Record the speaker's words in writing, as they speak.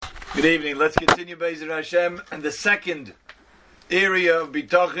Good evening. Let's continue Be'ezer Hashem and the second area of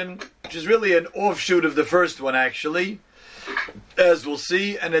Bitachon, which is really an offshoot of the first one, actually, as we'll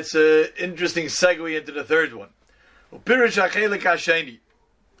see, and it's an interesting segue into the third one. Pirush HaChelik HaSheni,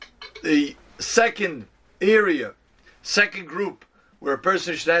 the second area, second group where a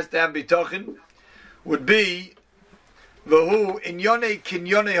person should have to have Bitachon would be V'hu Inyonei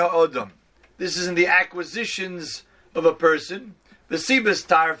Kinyonei Ha'odam. This is in the acquisitions of a person, the Sibas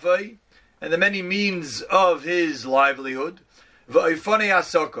Tarfei, and the many means of his livelihood, V'oifone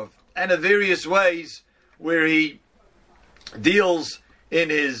Asokov, and the various ways where he deals in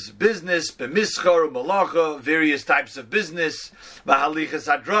his business, B'mischar, Malacha, various types of business, V'halichas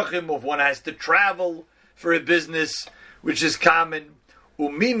Hadrachim, if one has to travel for a business, which is common,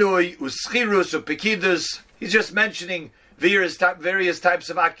 Uminoi, Uschirus, Upekidus. He's just mentioning various types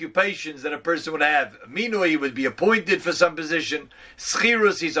of occupations that a person would have. Minoi, he would be appointed for some position.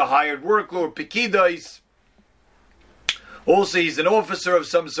 Schirus, he's a hired worker. Or Pekidos, also he's an officer of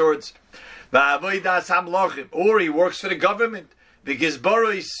some sorts. Or he works for the government.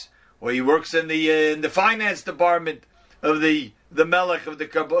 Vigizboros, or he works in the finance department of the melech of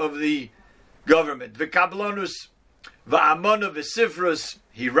the government. V'kablonus, v'amonu v'sifrus,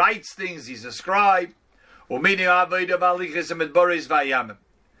 he writes things. He's a scribe.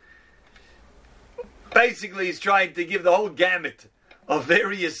 Basically, he's trying to give the whole gamut of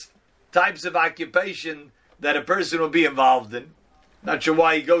various types of occupation that a person will be involved in. Not sure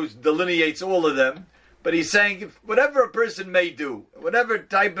why he delineates all of them, but he's saying if whatever a person may do, whatever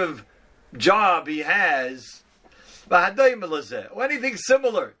type of job he has, or anything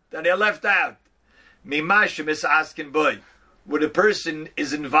similar that he left out, what a person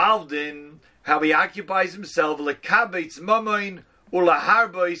is involved in, how he occupies himself,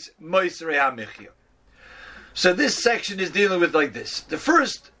 so this section is dealing with like this. The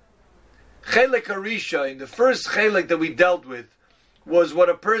first chelek harisha, the first chelek that we dealt with, was what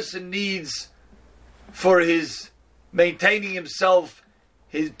a person needs for his maintaining himself,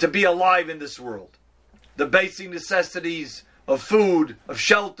 to be alive in this world. The basic necessities of food, of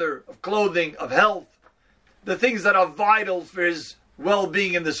shelter, of clothing, of health, the things that are vital for his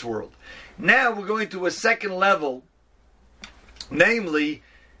well-being in this world. Now we're going to a second level, namely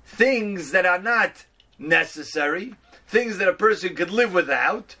things that are not necessary, things that a person could live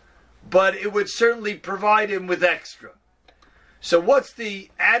without, but it would certainly provide him with extra. So what's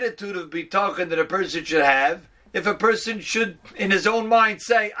the attitude of bitachon that a person should have if a person should, in his own mind,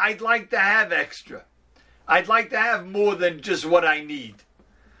 say, I'd like to have extra. I'd like to have more than just what I need.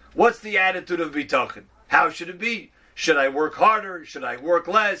 What's the attitude of bitachon? How should it be? Should I work harder? Should I work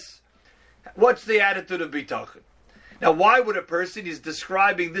less? What's the attitude of bitachon? Now, why would a person, he's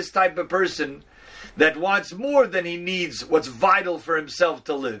describing this type of person that wants more than he needs, what's vital for himself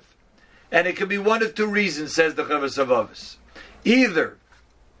to live. And it can be one of two reasons, says the Chavos HaVavos. Either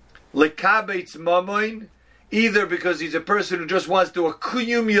lekabetz mamoin, either because he's a person who just wants to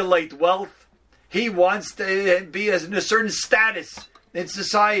accumulate wealth. He wants to be in a certain status in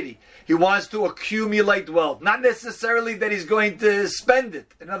society. He wants to accumulate wealth. Not necessarily that he's going to spend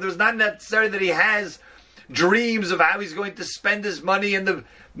it. In other words, not necessarily that he has dreams of how he's going to spend his money and the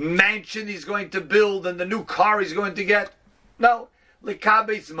mansion he's going to build and the new car he's going to get. No.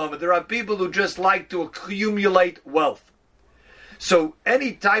 Lekabetz moment. There are people who just like to accumulate wealth. So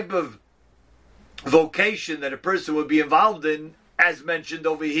any type of vocation that a person would be involved in, as mentioned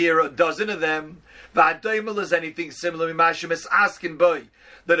over here, a dozen of them, is anything similar, asking boy,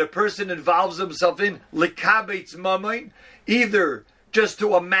 that a person involves himself in likabetz mamain, either just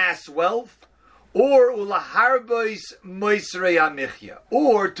to amass wealth, or ulaharbois moisrei hamichya,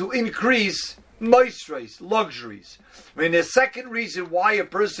 or to increase moisreis, luxuries. I mean, the second reason why a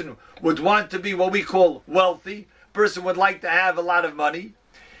person would want to be what we call wealthy, a person would like to have a lot of money,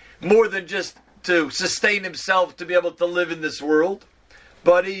 more than just to sustain himself to be able to live in this world,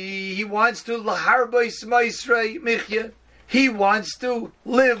 but he wants to laharbois moisrei michya. He wants to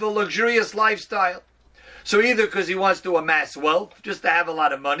live a luxurious lifestyle. So either because he wants to amass wealth, just to have a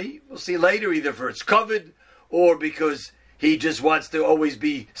lot of money, we'll see later, either for it's covered, or because he just wants to always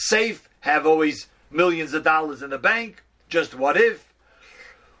be safe, have always millions of dollars in the bank, just what if,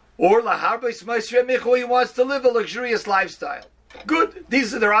 or laharbais ma'asrei michu, he wants to live a luxurious lifestyle. Good.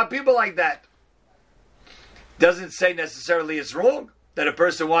 There are people like that. Doesn't say necessarily it's wrong that a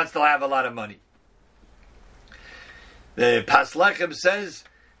person wants to have a lot of money. The Pas Lechem says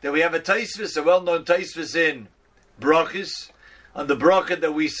that we have a taisvis, a well-known taisvis in brachas, on the bracha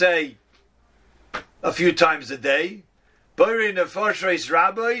that we say a few times a day. Bori nefashreis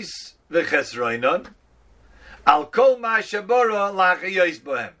rabbis v'chesroinon al kol ma shabara lachayos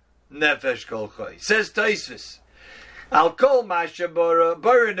bohem. nefesh kol choy. Says Tosfos, Al kol masha bara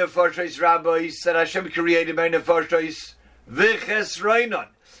nefashos rabbis that Hashem created by nefashos v'chesroinon,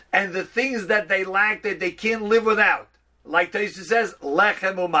 and the things that they lack that they can't live without. Like Tosfos says,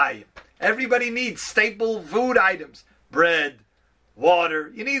 lechem umayim. Everybody needs staple food items, bread,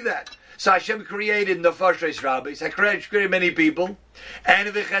 water. You need that. So Hashem created nefashos rabbis. Hashem created many people, and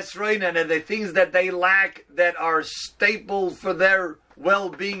v'chesroinon, and the things that they lack that are staple for their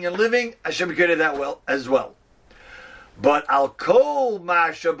well-being and living, Hashem created that well as well. But al kol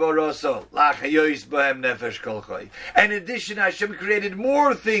masha boroso lachayois bohem nefesh kol choy. In addition, Hashem created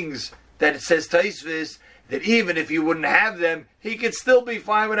more things that it says Tosfos that even if he wouldn't have them, he could still be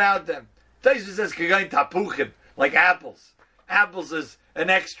fine without them. Tosfos says kagain tapuchim, like apples. Apples is an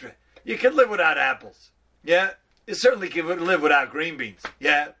extra. You can live without apples. Yeah, you certainly can live without green beans.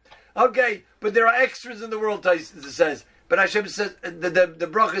 Yeah, okay, but there are extras in the world. Tosfos says, but Hashem says the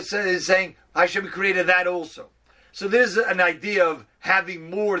bracha is saying Hashem created that also. So there's an idea of having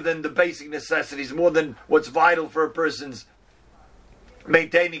more than the basic necessities, more than what's vital for a person's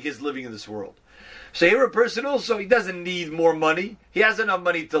maintaining his living in this world. So here a person also, he doesn't need more money. He has enough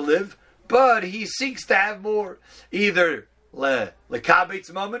money to live, but he seeks to have more. Either lekabetz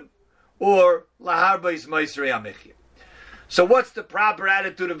moment or laharbeis ma'asrei hamichya. So what's the proper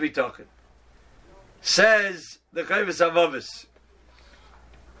attitude of bitachon? Says the Chovos HaLevavos.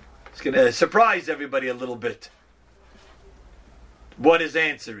 It's going to surprise everybody a little bit what his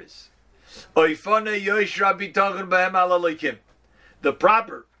answer is. The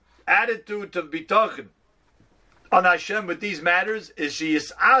proper attitude of bitachon on Hashem with these matters is she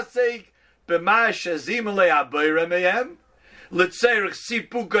is asek b'ma shazim le'abayra mehem l'tzerich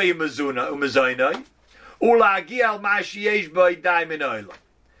sipuka yimazuna umazaynai ulagi al ma sheyesh b'yadai min olam.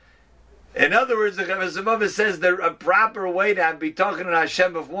 In other words, the Chovos HaLevavos says that a proper way to have bitachon on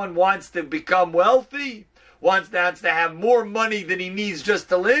Hashem if one wants to become wealthy, wants to have more money than he needs just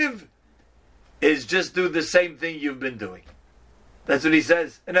to live, is just do the same thing you've been doing. That's what he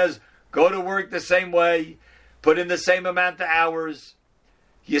says. And as go to work the same way, put in the same amount of hours,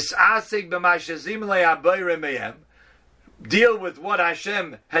 deal with what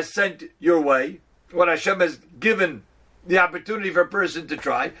Hashem has sent your way, what Hashem has given the opportunity for a person to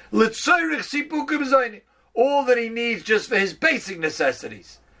try. All that he needs just for his basic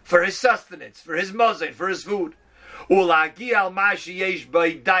necessities, for his sustenance, for his mazain, for his food.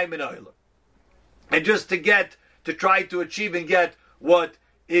 And just to try to achieve and get what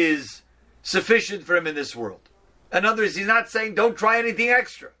is sufficient for him in this world. In other words, he's not saying don't try anything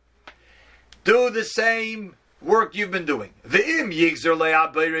extra. Do the same work you've been doing. And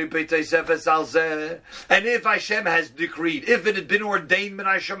if Hashem has decreed, if it had been ordained min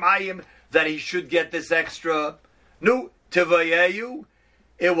hashamayim that he should get this extra, it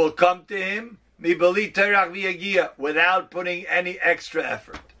will come to him without putting any extra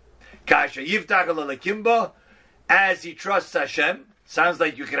effort. As he trusts Hashem, sounds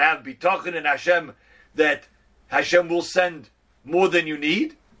like you could have bitachon in Hashem that Hashem will send more than you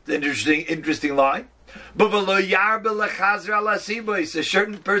need. Interesting line. But a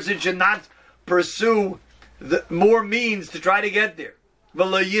certain person should not pursue more means to try to get there.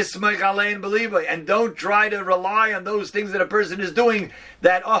 And don't try to rely on those things that a person is doing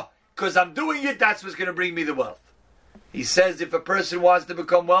that, because I'm doing it, that's what's going to bring me the wealth. He says if a person wants to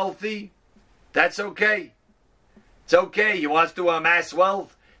become wealthy, that's okay. It's okay. He wants to amass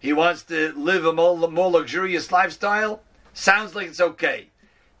wealth. He wants to live a more luxurious lifestyle. Sounds like it's okay.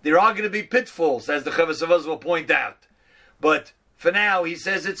 There are going to be pitfalls, as the Chovos HaLevavos will point out. But for now, he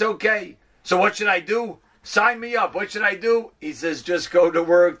says it's okay. So what should I do? Sign me up. What should I do? He says just go to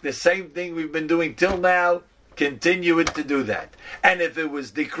work. The same thing we've been doing till now. Continue it to do that. And if it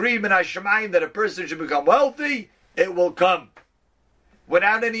was decreed min hashamayim that a person should become wealthy, it will come.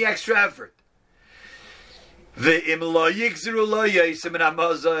 Without any extra effort. And if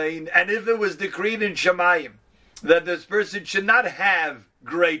it was decreed in Shamayim that this person should not have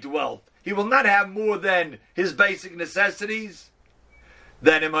great wealth, he will not have more than his basic necessities,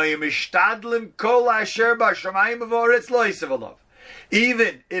 then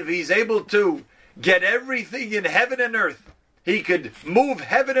even if he's able to get everything in heaven and earth, he could move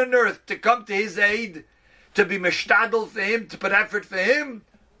heaven and earth to come to his aid, to be mishtadl for him, to put effort for him,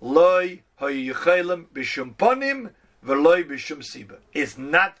 it's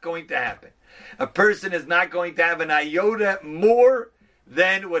not going to happen. A person is not going to have an iota more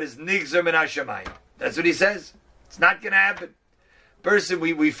than what is nigzer min hashamayim. That's what he says. It's not going to happen. Person,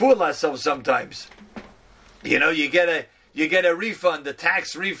 we fool ourselves sometimes. You know, you get a refund, a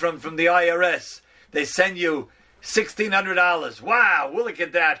tax refund from the IRS. They send you $1,600. Wow, well, look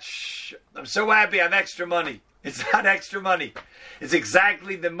at that. Shh, I'm so happy I have extra money. It's not extra money. It's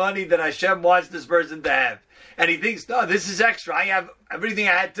exactly the money that Hashem wants this person to have. And he thinks, no, this is extra. I have everything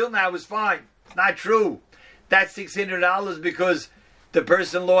I had till now was fine. It's not true. That's $600 because the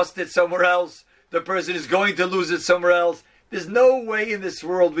person lost it somewhere else. The person is going to lose it somewhere else. There's no way in this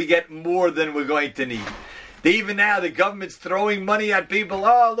world we get more than we're going to need. Even now, the government's throwing money at people.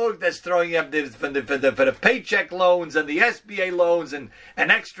 Oh, look, that's throwing up for the paycheck loans and the SBA loans and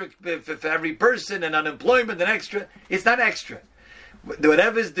an extra for every person and unemployment and extra. It's not extra.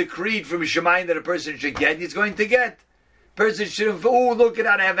 Whatever is decreed from Shemayim that a person should get, he's going to get. Person should, oh, look at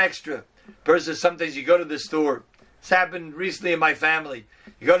that, I have extra. Person, sometimes you go to the store. This happened recently in my family.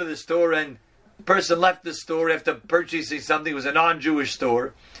 You go to the store and the person left the store after purchasing something. It was a non-Jewish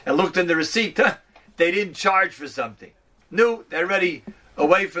store. And looked in the receipt. They didn't charge for something. No, they're already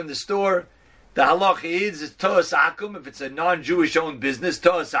away from the store. The halacha is to'as akum. If it's a non-Jewish owned business,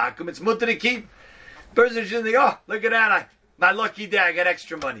 to'as akum, it's mutter to keep. Person should think, oh, look at that. My lucky day, I got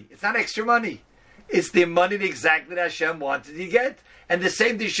extra money. It's not extra money. It's the money that exactly that Hashem wanted you to get. And the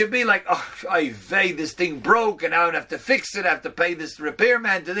same thing should be like, oh, this thing broke and now I have to fix it. I have to pay this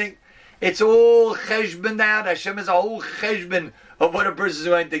repairman to think. It's all cheshbon now. Hashem has a whole cheshbon of what a person is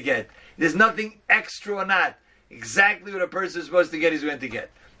going to get. There's nothing extra or not. Exactly what a person is supposed to get, he's going to get.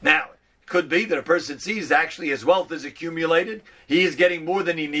 Now, it could be that a person sees actually his wealth is accumulated. He is getting more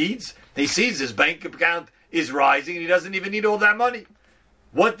than he needs. He sees his bank account is rising and he doesn't even need all that money.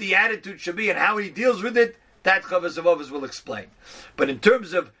 What the attitude should be and how he deals with it, that Chavos Avos will explain. But in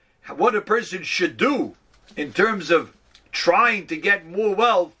terms of what a person should do, in terms of trying to get more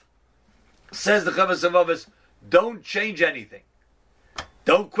wealth, says the Chavos Avos, don't change anything.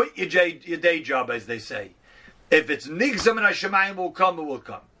 Don't quit your day job, as they say. If it's nigzam and Hashemayim will come, it will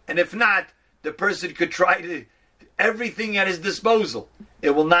come. And if not, the person could try to everything at his disposal.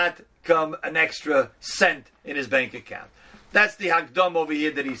 It will not come an extra cent in his bank account. That's the Hakdam over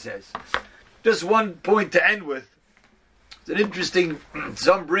here that he says. Just one point to end with. It's an interesting,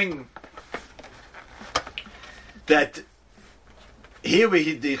 some bring that here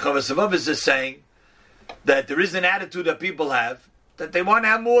the Chavos Avos is saying that there is an attitude that people have that they want to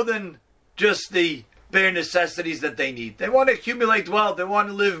have more than just the bare necessities that they need. They want to accumulate wealth. They want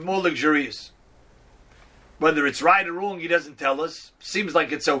to live more luxurious. Whether it's right or wrong, he doesn't tell us. Seems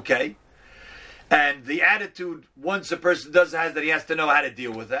like it's okay. And the attitude, once a person does has that, he has to know how to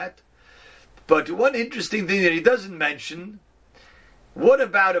deal with that. But one interesting thing that he doesn't mention, what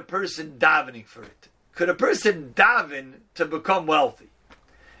about a person davening for it? Could a person daven to become wealthy?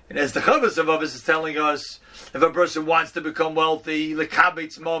 And as the Chavos Avos is telling us, if a person wants to become wealthy,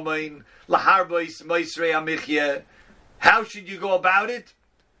 lekabetz momein, laharbais meisrei amichya, how should you go about it?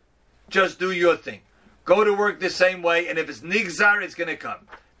 Just do your thing. Go to work the same way, and if it's nigzar, it's going to come.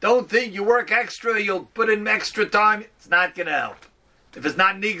 Don't think you work extra, you'll put in extra time. It's not going to help. If it's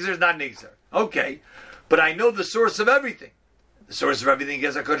not nigzar, it's not nigzar. Okay, but I know the source of everything. The source of everything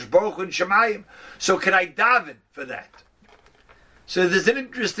is HaKadosh Baruch Hu and Shemayim. So can I daven for that? So there's an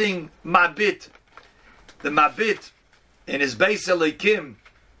interesting mabit. The mabit in his Beis Elokim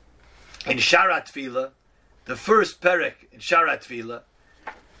in Sharat Tefillah, the first perek in Sharat Tefillah,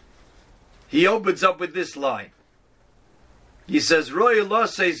 he opens up with this line. He says, Roy Allah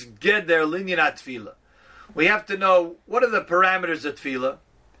says, get their linyan at Tefillah. We have to know what are the parameters of Tefillah.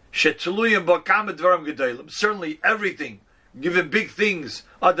 Shetuluyim b'kam dvarim gedolim. Certainly everything, given big things,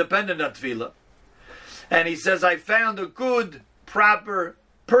 are dependent on Tefillah. And he says, I found a good, proper,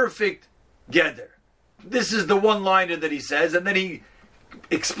 perfect geder. This is the one-liner that he says, and then he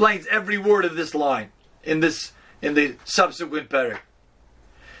explains every word of this line in the subsequent perek.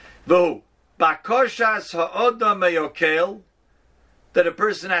 V'hu bakoshas ha'odam meyokel, that a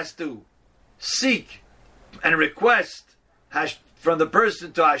person has to seek and request from the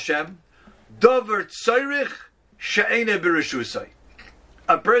person to Hashem, dover tzoyrich she'ene b'reshusay.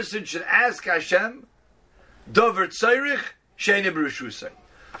 A person should ask Hashem, dover tzoyrich she'ene b'reshusay.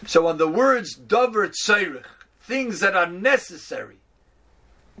 So on the words dover tzoyrich, things that are necessary,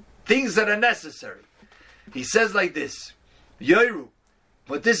 he says like this, Yoru,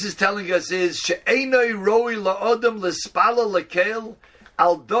 what this is telling us is she'enoi roi la'odam l'spala l'kel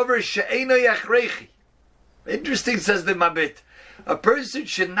al dover she'enoi achrechi. Interesting, says the Mabit. A person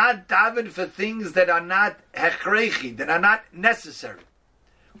should not daven for things that are not hechrechi, that are not necessary.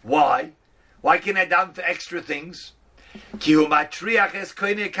 Why? Why can I daven for extra things? Ki hu matriach es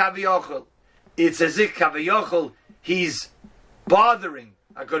koine kaviyachol. It's as if kaviyachol, he's bothering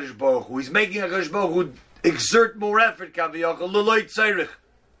HaKadosh Baruch Hu. He's making HaKadosh Baruch Hu exert more effort, kaviyachol, l'loi tzorich,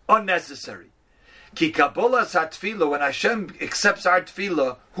 unnecessary. Ki kabolas hatfila, when Hashem accepts our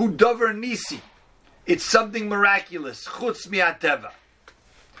tefillah, hu dover nisi. It's something miraculous. Chutz mi'ateva.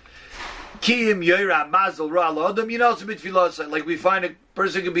 Ki im yoira mazel ra l'odam yinosu b'tfilah. Like we find a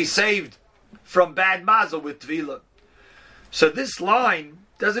person can be saved from bad mazel with tefillah. So this line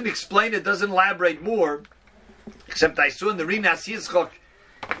doesn't explain it, doesn't elaborate more, except I saw in the Rinas Yitzchok,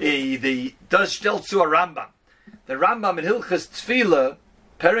 the does Shtelzu a Rambam. The Rambam in Hilchas Tefillah,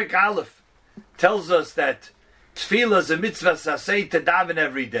 Perek Aleph, tells us that Tefillah is a mitzvah sasei to daven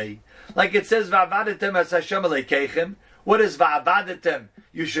every day. Like it says, Va'avadetem as Hashem alekeichem. What is Va'avadetem?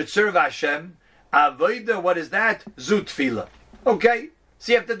 You should serve Hashem. Avoida, what is that? Zu Tefillah. Okay?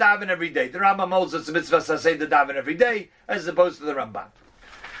 So you have to daven every day. The Rambam holds it's a mitzvah sasei to daven every day, as opposed to the Rambam.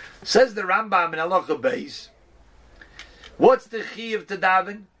 Says the Rambam in Halacha Beis, what's the chiyuv to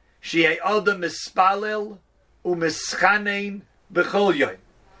daven? She'ei adam mispalel u'mischanein b'chol yom.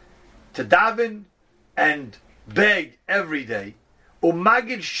 To daven and beg every day.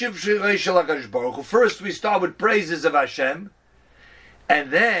 U'magid shiv shirei shel HaKadosh Baruch Hu. First we start with praises of Hashem,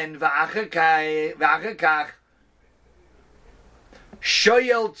 and then v'achar kach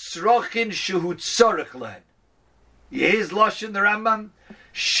shoyel tzrochin shehu tzorech lehen. Yehiz loshin the Rambam.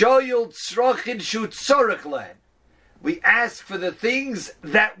 Shoyel tzrochin shehu tzorech lehen. We ask for the things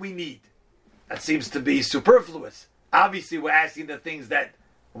that we need. That seems to be superfluous. Obviously, we're asking the things that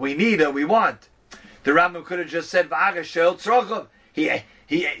we need or we want. The Rambam could have just said, "V'aga shoyel tzrochin."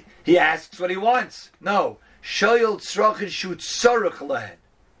 He asks what he wants. No, shoyel tzrochin shehu tzorech lehen.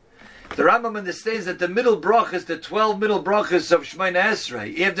 The Rambam understands that the middle brachas, the 12 middle brachas of Shemona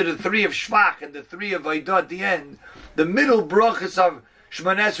Esrei, after the 3 of Shvach and the 3 of Vaydah at the end, the middle brachas of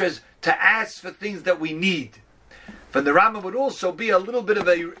Shemona Esrei is to ask for things that we need. From the Rambam would also be a little bit of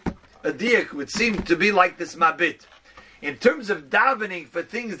a diak, would seem to be like this mabit. In terms of davening for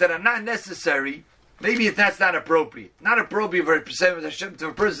things that are not necessary, maybe that's not appropriate. Not appropriate for a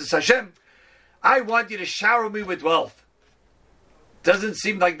person Hashem. I want you to shower me with wealth. Doesn't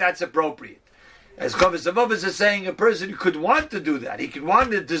seem like that's appropriate. As Chavis Avavas is saying, a person could want to do that. He could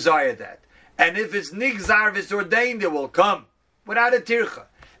want to desire that. And if it's nigzar, if it's ordained, it will come. Without a tircha.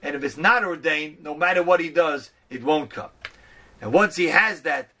 And if it's not ordained, no matter what he does, it won't come. And once he has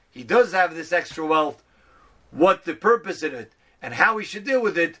that, he does have this extra wealth, what the purpose in it, and how we should deal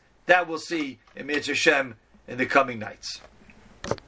with it, that we'll see in Mitzvah Hashem in the coming nights.